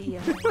 yeah.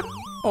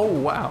 Oh,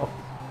 wow.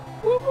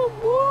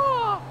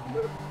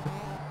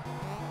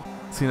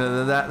 See,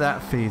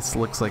 that face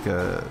looks like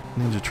a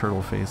Ninja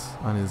Turtle face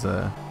on his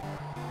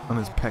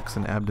pecs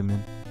and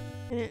abdomen.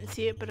 I didn't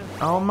see it, but okay.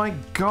 Oh my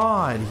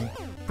god!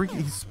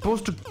 He's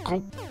supposed to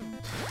go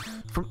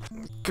from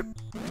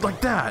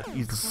like that.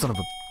 He's the son of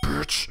a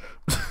bitch.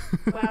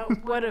 Wow,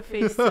 what a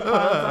face to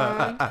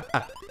pause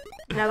on.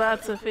 Now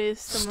that's a face.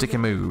 Sticky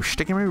move.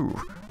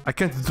 I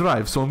can't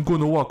drive, so I'm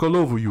going to walk all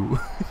over you.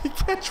 You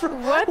can't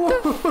drive. What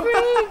the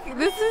freak?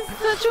 This is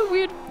such a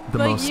weird. The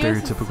most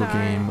stereotypical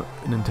game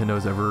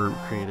Nintendo's ever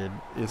created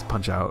is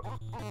Punch-Out.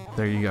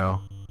 There you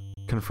go.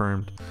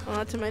 Confirmed. Well,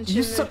 not to mention.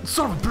 You son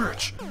of a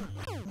bitch!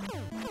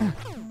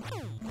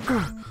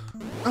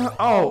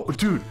 Oh,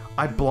 dude,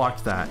 I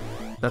blocked that.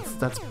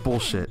 That's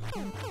bullshit.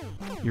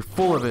 You're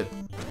full of it,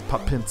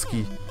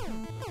 Popinski.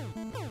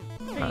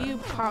 Are you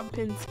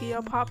Popinski?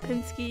 I'll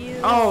Popinski you.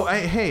 Oh,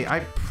 hey.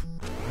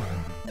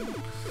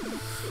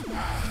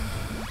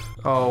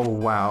 Oh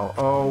wow.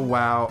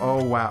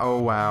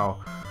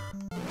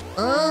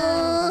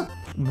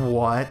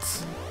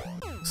 What?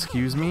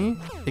 Excuse me?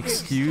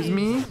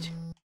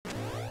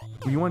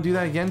 You want to do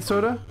that again,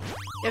 Soda?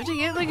 You have to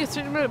get like a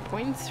certain amount of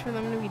points for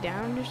them to be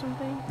downed or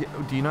something? Yeah,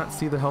 do you not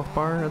see the health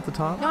bar at the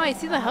top? No, I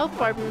see the health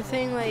bar, but I'm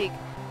saying like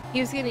he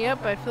was getting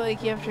up, but I feel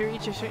like you have to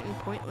reach a certain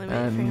point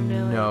limit for him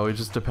to like... No, it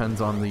just depends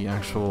on the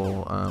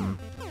actual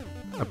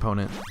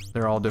opponent.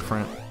 They're all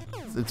different.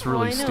 It's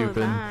really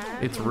stupid.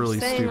 It's really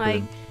stupid.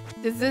 Like,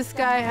 does this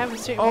guy have a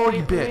certain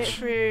point limit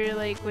for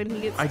like when he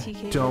gets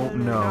TK'd?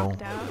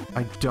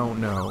 I don't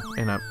know.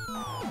 And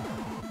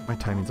my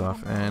timing's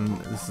off, and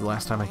this is the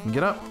last time I can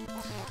get up.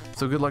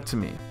 So good luck to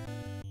me.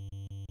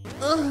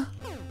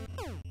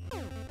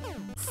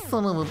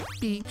 Son of a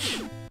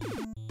bitch.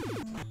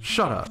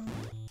 Shut up.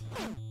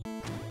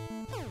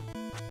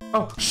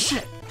 Oh,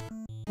 shit!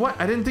 What?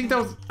 I didn't think that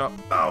was...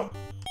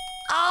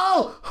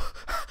 Oh!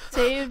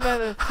 Saved by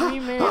the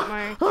 3-minute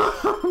mark.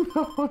 Oh,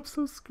 no, I'm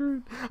so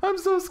screwed. Oh,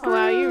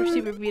 wow, you're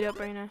super beat up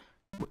right now.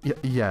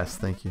 Yes,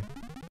 thank you.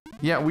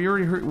 Yeah, we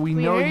already heard... We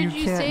know you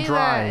can't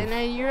drive. That,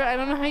 and I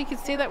don't know how you can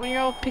say that when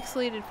you're all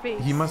pixelated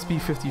face. He must be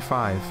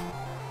 55.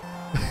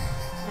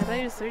 I thought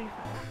he was 35.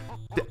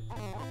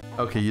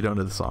 Okay, you don't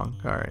know the song.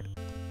 Alright.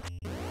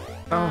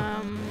 Oh.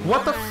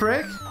 What the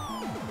frick?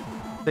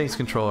 Thanks,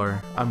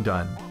 controller. I'm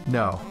done.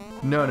 No.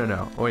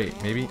 Wait,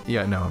 maybe?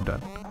 Yeah, no, I'm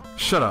done.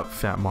 Shut up,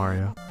 Fat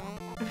Mario.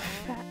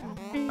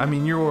 I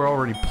mean, you were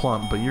already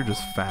plump, but you're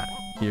just fat.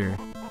 Here.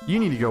 You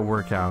need to go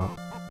work out.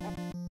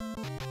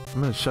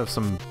 I'm gonna shove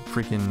some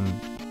freaking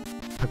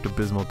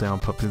pepto-bismol down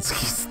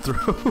Popinski's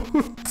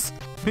throat.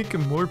 Make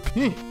him more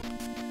pink.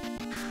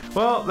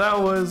 Well, that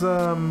was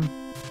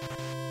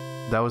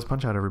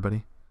Punch-Out,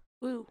 everybody.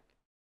 Woo.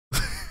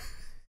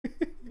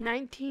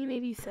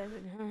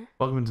 1987, huh?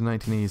 Welcome to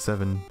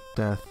 1987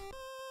 death.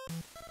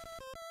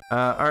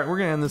 Alright, we're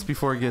gonna end this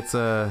before it gets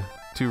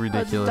too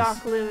ridiculous.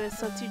 Doc Lewis,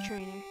 that's your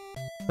trainer.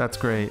 That's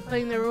great.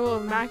 Playing the role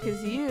of Mac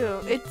is you.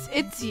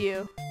 It's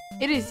you.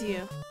 It is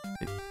you.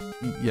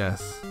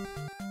 Yes.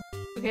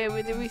 Okay,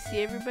 wait, did we see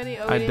everybody?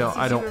 Oh,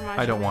 I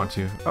don't want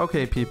to.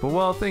 Okay, people.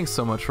 Well, thanks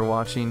so much for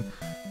watching.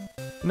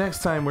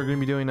 Next time we're gonna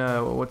be doing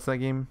what's that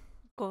game?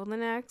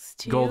 Golden Axe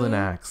 2. Golden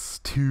Axe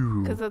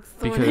 2. Because that's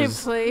the one I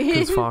played.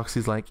 Because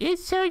Foxy's like,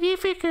 it's so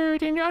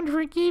difficult and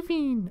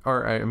unforgiving.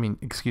 Or, I mean,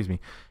 excuse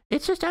me.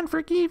 It's just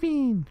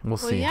unforgiving. We'll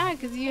see. Well, yeah,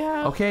 because you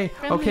have okay.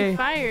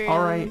 fire.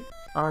 All right,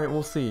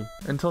 we'll see.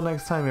 Until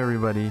next time,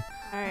 everybody.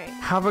 Alright.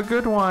 Have a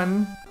good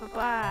one.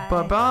 Bye-bye.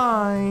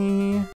 Bye-bye.